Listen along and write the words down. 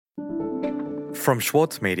From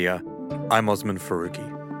Schwartz Media, I'm Osman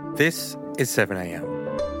Faruqi. This is 7am.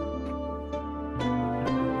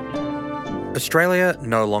 Australia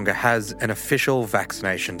no longer has an official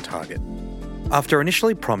vaccination target. After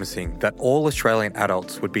initially promising that all Australian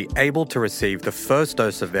adults would be able to receive the first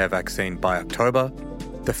dose of their vaccine by October,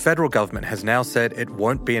 the federal government has now said it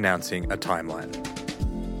won't be announcing a timeline.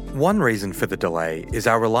 One reason for the delay is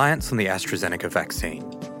our reliance on the AstraZeneca vaccine.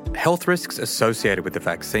 Health risks associated with the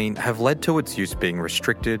vaccine have led to its use being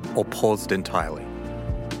restricted or paused entirely.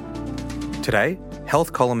 Today,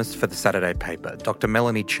 health columnist for the Saturday paper, Dr.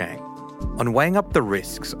 Melanie Chang, on weighing up the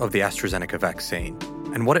risks of the AstraZeneca vaccine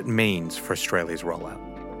and what it means for Australia's rollout.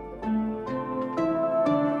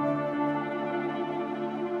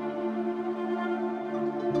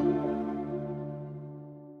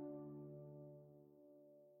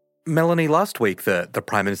 Melanie, last week the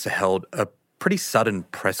Prime Minister held a pretty sudden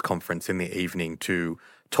press conference in the evening to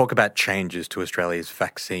talk about changes to Australia's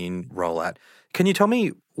vaccine rollout. Can you tell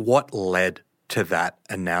me what led to that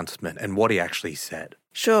announcement and what he actually said?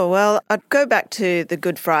 Sure. Well, I'd go back to the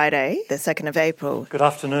Good Friday, the 2nd of April. Good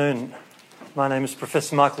afternoon. My name is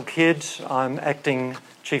Professor Michael Kidd. I'm Acting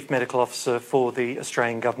Chief Medical Officer for the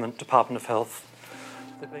Australian Government Department of Health.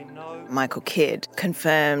 Michael Kidd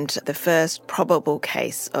confirmed the first probable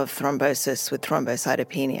case of thrombosis with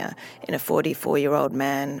thrombocytopenia in a 44-year-old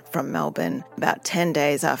man from Melbourne about 10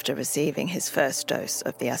 days after receiving his first dose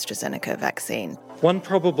of the AstraZeneca vaccine. One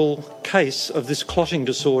probable case of this clotting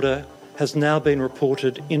disorder has now been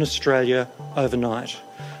reported in Australia overnight,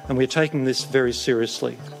 and we're taking this very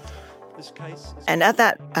seriously. And at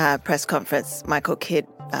that press conference, Michael Kidd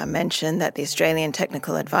mentioned that the Australian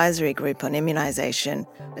Technical Advisory Group on Immunisation,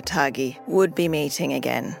 ATAGI, would be meeting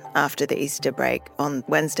again after the Easter break on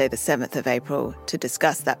Wednesday the 7th of April to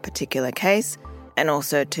discuss that particular case and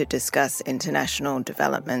also to discuss international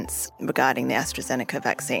developments regarding the AstraZeneca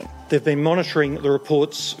vaccine. They've been monitoring the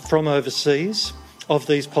reports from overseas of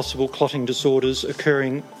these possible clotting disorders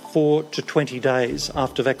occurring 4 to 20 days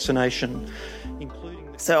after vaccination.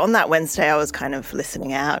 So on that Wednesday, I was kind of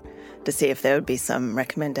listening out to see if there would be some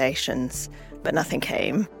recommendations, but nothing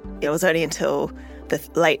came. It was only until the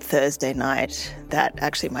late Thursday night that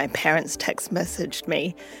actually my parents text messaged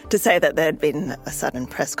me to say that there had been a sudden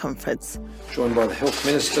press conference. Joined by the Health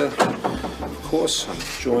Minister, of course. I'm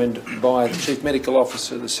joined by the Chief Medical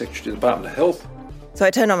Officer, the Secretary of the Department of Health. So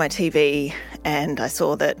I turned on my TV and I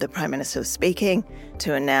saw that the Prime Minister was speaking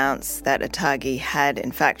to announce that ATAGI had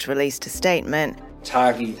in fact released a statement.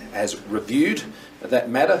 ATAGI has reviewed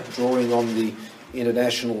that matter, drawing on the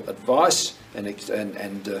international advice and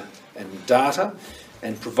data,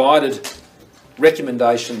 and provided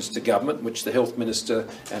recommendations to government, which the Health Minister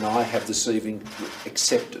and I have this evening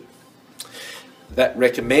accepted. That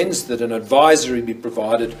recommends that an advisory be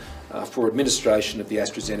provided for administration of the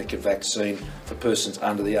AstraZeneca vaccine for persons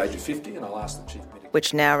under the age of 50, and I'll ask the Chief Medical,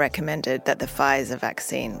 which now recommended that the Pfizer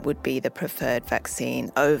vaccine would be the preferred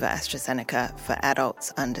vaccine over AstraZeneca for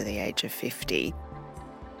adults under the age of 50.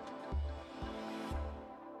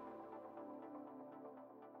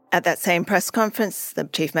 At that same press conference, the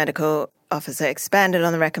Chief Medical Officer expanded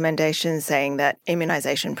on the recommendations, saying that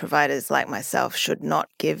immunisation providers like myself should not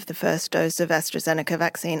give the first dose of AstraZeneca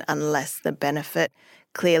vaccine unless the benefit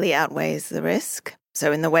clearly outweighs the risk.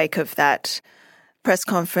 So in the wake of that press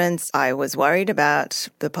conference, I was worried about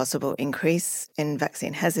the possible increase in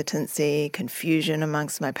vaccine hesitancy, confusion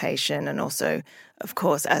amongst my patient, and also, of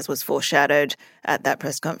course, as was foreshadowed at that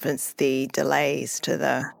press conference, the delays to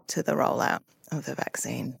the rollout of the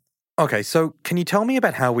vaccine. Okay, so can you tell me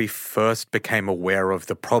about how we first became aware of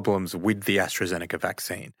the problems with the AstraZeneca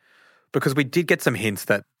vaccine? Because we did get some hints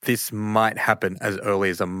that this might happen as early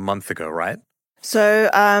as a month ago, right? So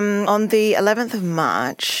on the 11th of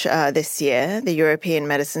March this year, the European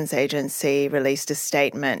Medicines Agency released a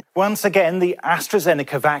statement. Once again, the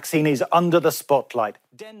AstraZeneca vaccine is under the spotlight.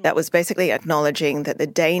 That was basically acknowledging that the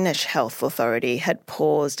Danish Health Authority had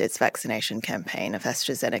paused its vaccination campaign of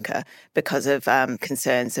AstraZeneca because of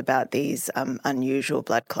concerns about these unusual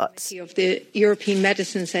blood clots. Of the European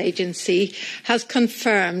Medicines Agency has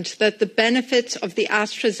confirmed that the benefits of the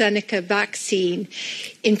AstraZeneca vaccine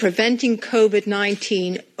in preventing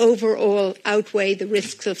COVID-19 overall outweigh the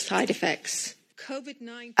risks of side effects.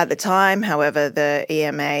 At the time, however, the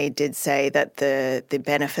EMA did say that the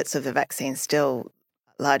benefits of the vaccine still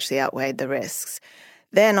largely outweighed the risks.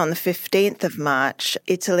 Then on the 15th of March,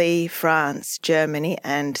 Italy, France, Germany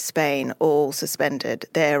and Spain all suspended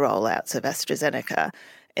their rollouts of AstraZeneca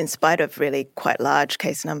in spite of really quite large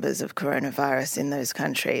case numbers of coronavirus in those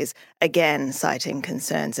countries, again citing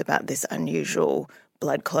concerns about this unusual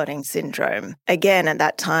blood clotting syndrome. Again, at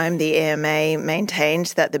that time, the EMA maintained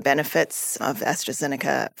that the benefits of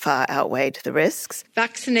AstraZeneca far outweighed the risks.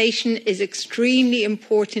 Vaccination is extremely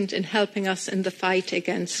important in helping us in the fight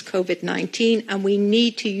against COVID-19, and we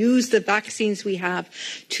need to use the vaccines we have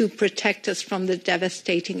to protect us from the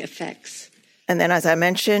devastating effects. And then, as I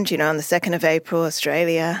mentioned, on the 2nd of April,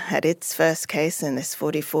 Australia had its first case in this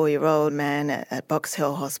 44-year-old man at Box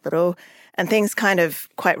Hill Hospital. And things kind of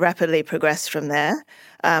quite rapidly progressed from there.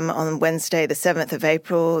 On Wednesday, the 7th of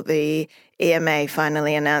April, the EMA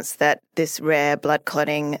finally announced that this rare blood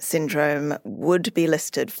clotting syndrome would be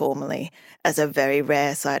listed formally as a very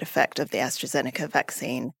rare side effect of the AstraZeneca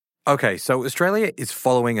vaccine. Okay, so Australia is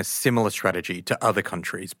following a similar strategy to other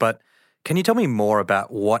countries, but can you tell me more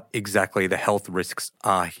about what exactly the health risks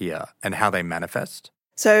are here and how they manifest?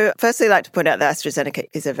 So firstly, I'd like to point out that AstraZeneca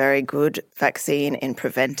is a very good vaccine in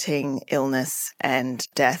preventing illness and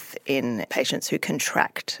death in patients who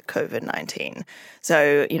contract COVID-19.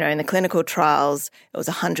 So, in the clinical trials, it was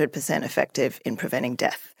 100% effective in preventing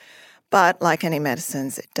death. But like any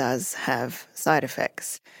medicines, it does have side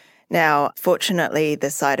effects. Now, fortunately,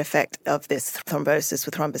 the side effect of this thrombosis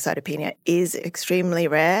with thrombocytopenia is extremely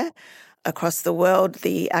rare. Across the world,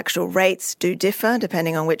 the actual rates do differ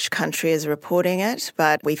depending on which country is reporting it,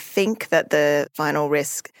 but we think that the final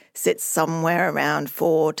risk sits somewhere around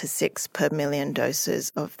 4 to 6 per million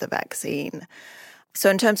doses of the vaccine.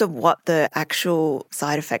 So in terms of what the actual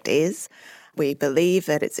side effect is, we believe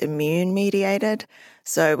that it's immune-mediated.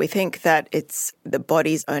 So we think that it's the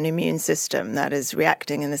body's own immune system that is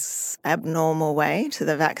reacting in this abnormal way to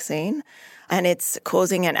the vaccine. And it's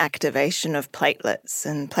causing an activation of platelets.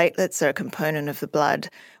 And platelets are a component of the blood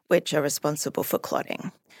which are responsible for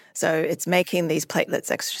clotting. So it's making these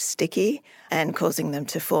platelets extra sticky and causing them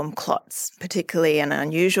to form clots, particularly in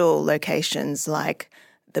unusual locations like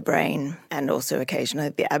the brain and also occasionally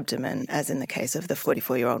the abdomen, as in the case of the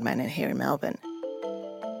 44-year-old man here in Melbourne.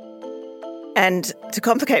 And to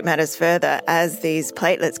complicate matters further, as these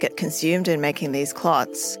platelets get consumed in making these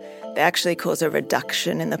clots, they actually cause a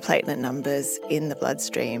reduction in the platelet numbers in the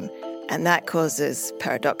bloodstream. And that causes,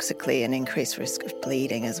 paradoxically, an increased risk of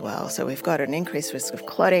bleeding as well. So we've got an increased risk of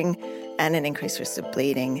clotting and an increased risk of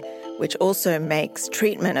bleeding, which also makes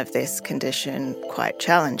treatment of this condition quite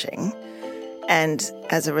challenging. And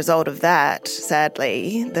as a result of that,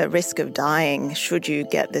 sadly, the risk of dying, should you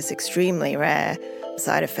get this extremely rare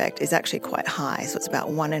side effect, is actually quite high. So it's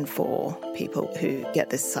about 1 in 4 people who get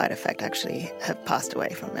this side effect actually have passed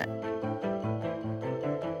away from it.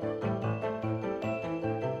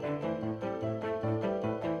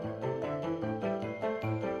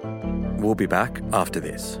 We'll be back after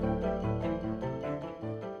this.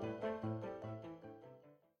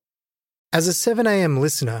 As a 7am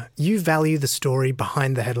listener, you value the story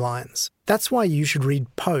behind the headlines. That's why you should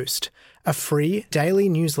read Post, a free daily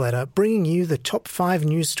newsletter bringing you the top 5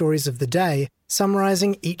 news stories of the day,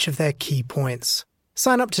 summarising each of their key points.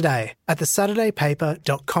 Sign up today at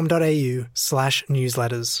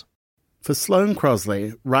thesaturdaypaper.com.au/newsletters. For Sloane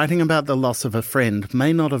Crosley, writing about the loss of a friend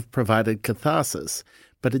may not have provided catharsis,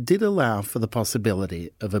 but it did allow for the possibility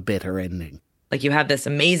of a better ending. Like, you have this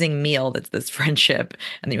amazing meal that's this friendship,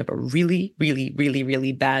 and then you have a really, really, really,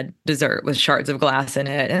 really bad dessert with shards of glass in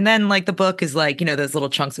it. And then, the book is those little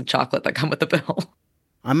chunks of chocolate that come with the bill.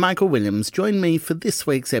 I'm Michael Williams. Join me for this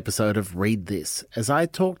week's episode of Read This as I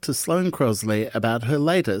talk to Sloane Crosley about her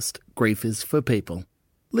latest, Grief is for People.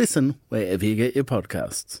 Listen wherever you get your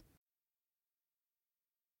podcasts.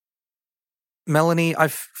 Melanie,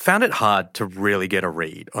 I've found it hard to really get a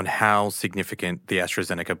read on how significant the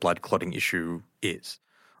AstraZeneca blood clotting issue is.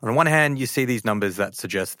 On one hand, you see these numbers that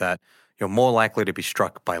suggest that you're more likely to be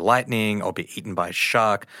struck by lightning or be eaten by a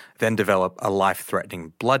shark than develop a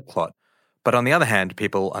life-threatening blood clot. But on the other hand,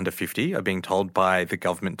 people under 50 are being told by the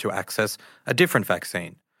government to access a different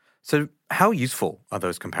vaccine. So how useful are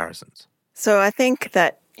those comparisons? So I think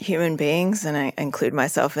that human beings, and I include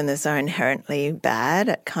myself in this, are inherently bad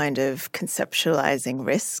at kind of conceptualizing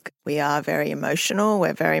risk. We are very emotional.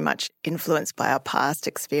 We're very much influenced by our past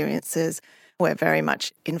experiences. We're very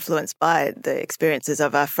much influenced by the experiences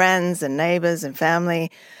of our friends and neighbors and family.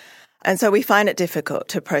 And so we find it difficult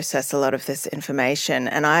to process a lot of this information.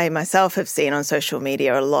 And I myself have seen on social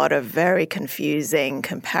media a lot of very confusing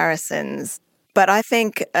comparisons. But I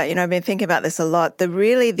think, I've been thinking about this a lot.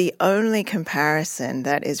 The only comparison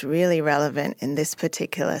that is really relevant in this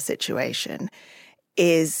particular situation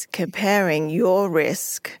is comparing your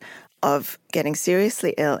risk of getting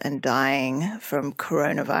seriously ill and dying from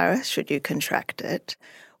coronavirus, should you contract it,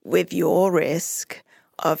 with your risk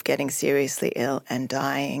of getting seriously ill and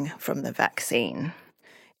dying from the vaccine.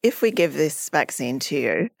 if we give this vaccine to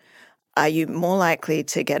you, are you more likely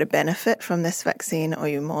to get a benefit from this vaccine, or are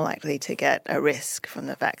you more likely to get a risk from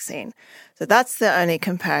the vaccine? So that's the only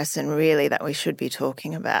comparison really that we should be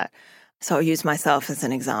talking about. So I'll use myself as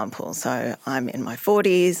an example. So I'm in my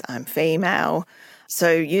 40s, I'm female.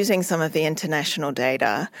 So using some of the international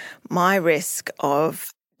data, my risk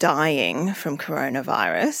of dying from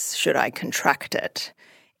coronavirus, should I contract it,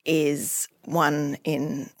 is 1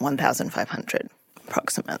 in 1,500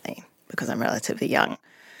 approximately, because I'm relatively young.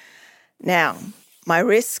 Now, my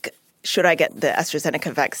risk, should I get the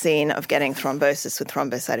AstraZeneca vaccine, of getting thrombosis with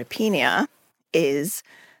thrombocytopenia is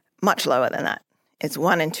much lower than that. It's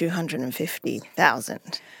 1 in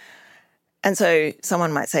 250,000. And so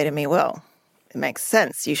someone might say to me, well, it makes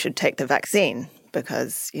sense. You should take the vaccine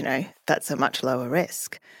because, that's a much lower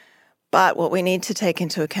risk. But what we need to take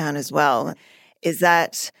into account as well is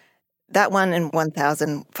that 1 in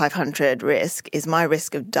 1,500 risk is my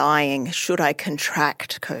risk of dying should I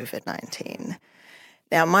contract COVID-19.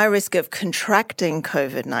 Now, my risk of contracting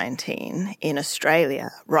COVID-19 in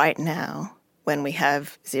Australia right now, when we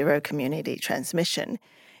have zero community transmission,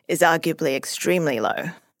 is arguably extremely low.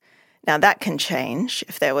 Now, that can change.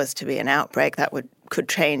 If there was to be an outbreak, that could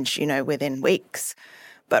change, within weeks.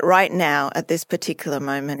 But right now, at this particular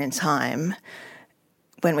moment in time,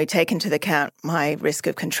 when we take into account my risk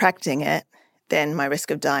of contracting it, then my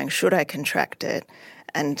risk of dying should I contract it,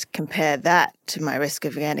 and compare that to my risk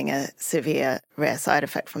of getting a severe rare side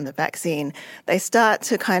effect from the vaccine, they start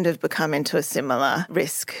to kind of become into a similar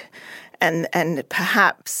risk. And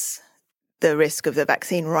perhaps the risk of the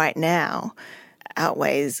vaccine right now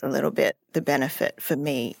outweighs a little bit the benefit for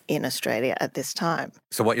me in Australia at this time.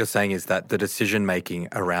 So what you're saying is that the decision-making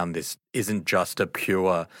around this isn't just a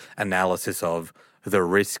pure analysis of the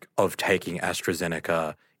risk of taking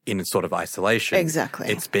AstraZeneca in sort of isolation. Exactly.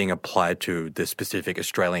 It's being applied to the specific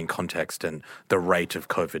Australian context and the rate of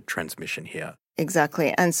COVID transmission here.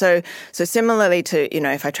 Exactly. And so similarly to,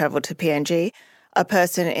 if I travel to PNG, a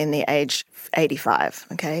person in the age 85,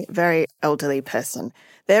 very elderly person,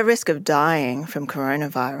 their risk of dying from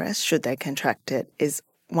coronavirus, should they contract it, is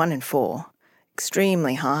 1 in 4,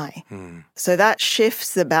 extremely high. So that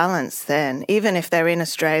shifts the balance then, even if they're in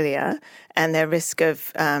Australia and their risk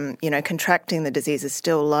of, contracting the disease is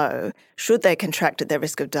still low, should they contract it, their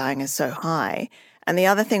risk of dying is so high. And the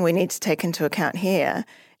other thing we need to take into account here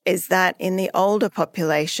is that in the older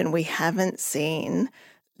population, we haven't seen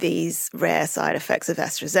these rare side effects of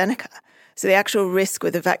AstraZeneca. So the actual risk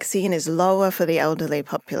with the vaccine is lower for the elderly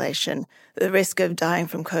population. The risk of dying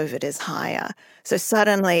from COVID is higher. So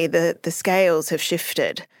suddenly the scales have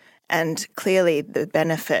shifted, and clearly the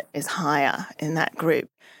benefit is higher in that group.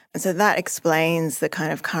 And so that explains the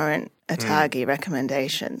kind of current ATAGI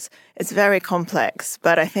recommendations. It's very complex,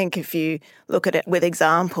 but I think if you look at it with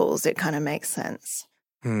examples, it kind of makes sense.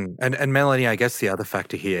 And Melanie, I guess the other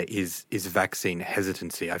factor here is vaccine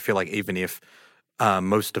hesitancy. I feel like even if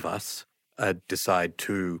most of us decide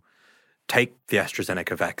to take the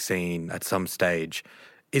AstraZeneca vaccine at some stage,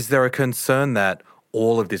 is there a concern that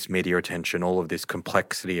all of this media attention, all of this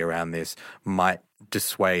complexity around this might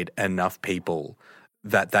dissuade enough people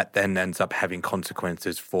that then ends up having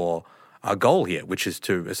consequences for our goal here, which is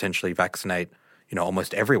to essentially vaccinate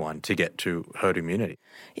almost everyone to get to herd immunity?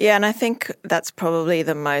 Yeah, and I think that's probably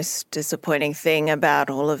the most disappointing thing about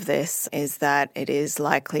all of this, is that it is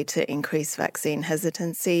likely to increase vaccine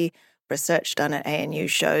hesitancy. Research done at ANU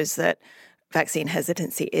shows that vaccine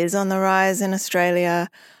hesitancy is on the rise in Australia,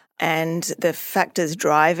 and the factors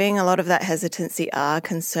driving a lot of that hesitancy are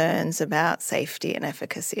concerns about safety and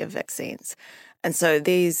efficacy of vaccines. And so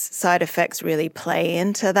these side effects really play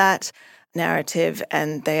into that narrative,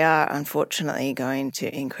 and they are unfortunately going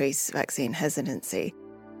to increase vaccine hesitancy.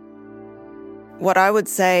 What I would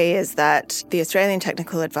say is that the Australian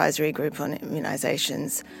Technical Advisory Group on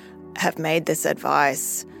Immunisations have made this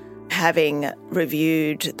advice having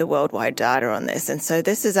reviewed the worldwide data on this. And so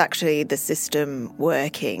this is actually the system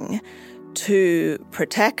working to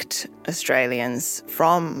protect Australians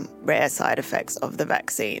from rare side effects of the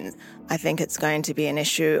vaccine. I think it's going to be an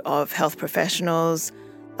issue of health professionals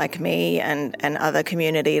like me and other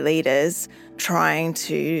community leaders trying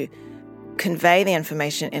to convey the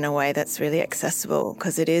information in a way that's really accessible,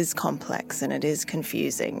 because it is complex and it is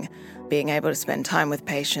confusing. Being able to spend time with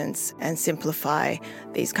patients and simplify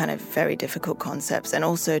these kind of very difficult concepts, and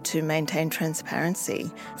also to maintain transparency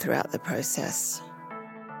throughout the process.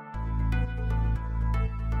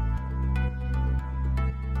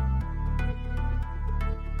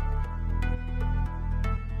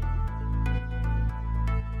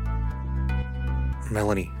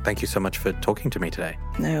 Melanie, thank you so much for talking to me today.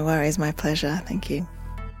 No worries, my pleasure. Thank you.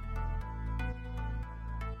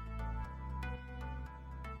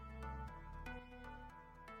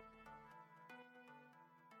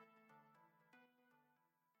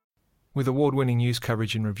 With award-winning news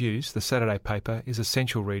coverage and reviews, The Saturday Paper is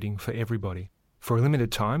essential reading for everybody. For a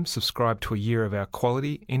limited time, subscribe to a year of our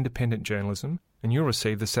quality, independent journalism, and you'll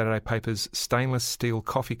receive The Saturday Paper's stainless steel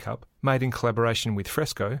coffee cup, made in collaboration with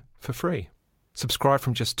Fresco, for free. Subscribe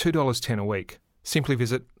from just $2.10 a week. Simply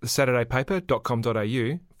visit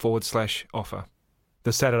thesaturdaypaper.com.au/offer.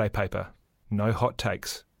 The Saturday Paper. No hot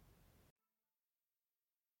takes.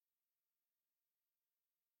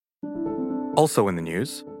 Also in the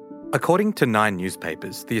news, according to 9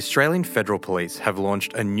 newspapers, the Australian Federal Police have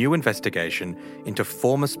launched a new investigation into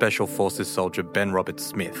former Special Forces soldier Ben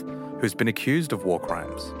Roberts-Smith, who's been accused of war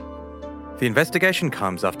crimes. The investigation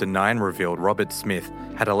comes after 9 revealed Roberts-Smith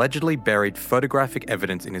had allegedly buried photographic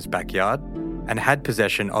evidence in his backyard and had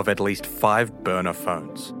possession of at least 5 burner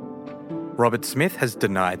phones. Roberts-Smith has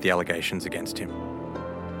denied the allegations against him.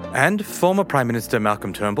 And former Prime Minister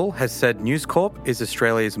Malcolm Turnbull has said News Corp is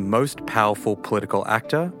Australia's most powerful political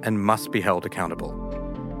actor and must be held accountable.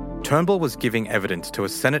 Turnbull was giving evidence to a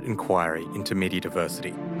Senate inquiry into media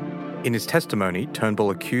diversity. In his testimony,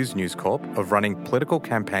 Turnbull accused News Corp of running political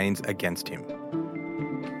campaigns against him.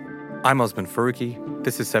 I'm Osman Faruqi.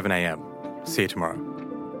 This is 7am. See you tomorrow.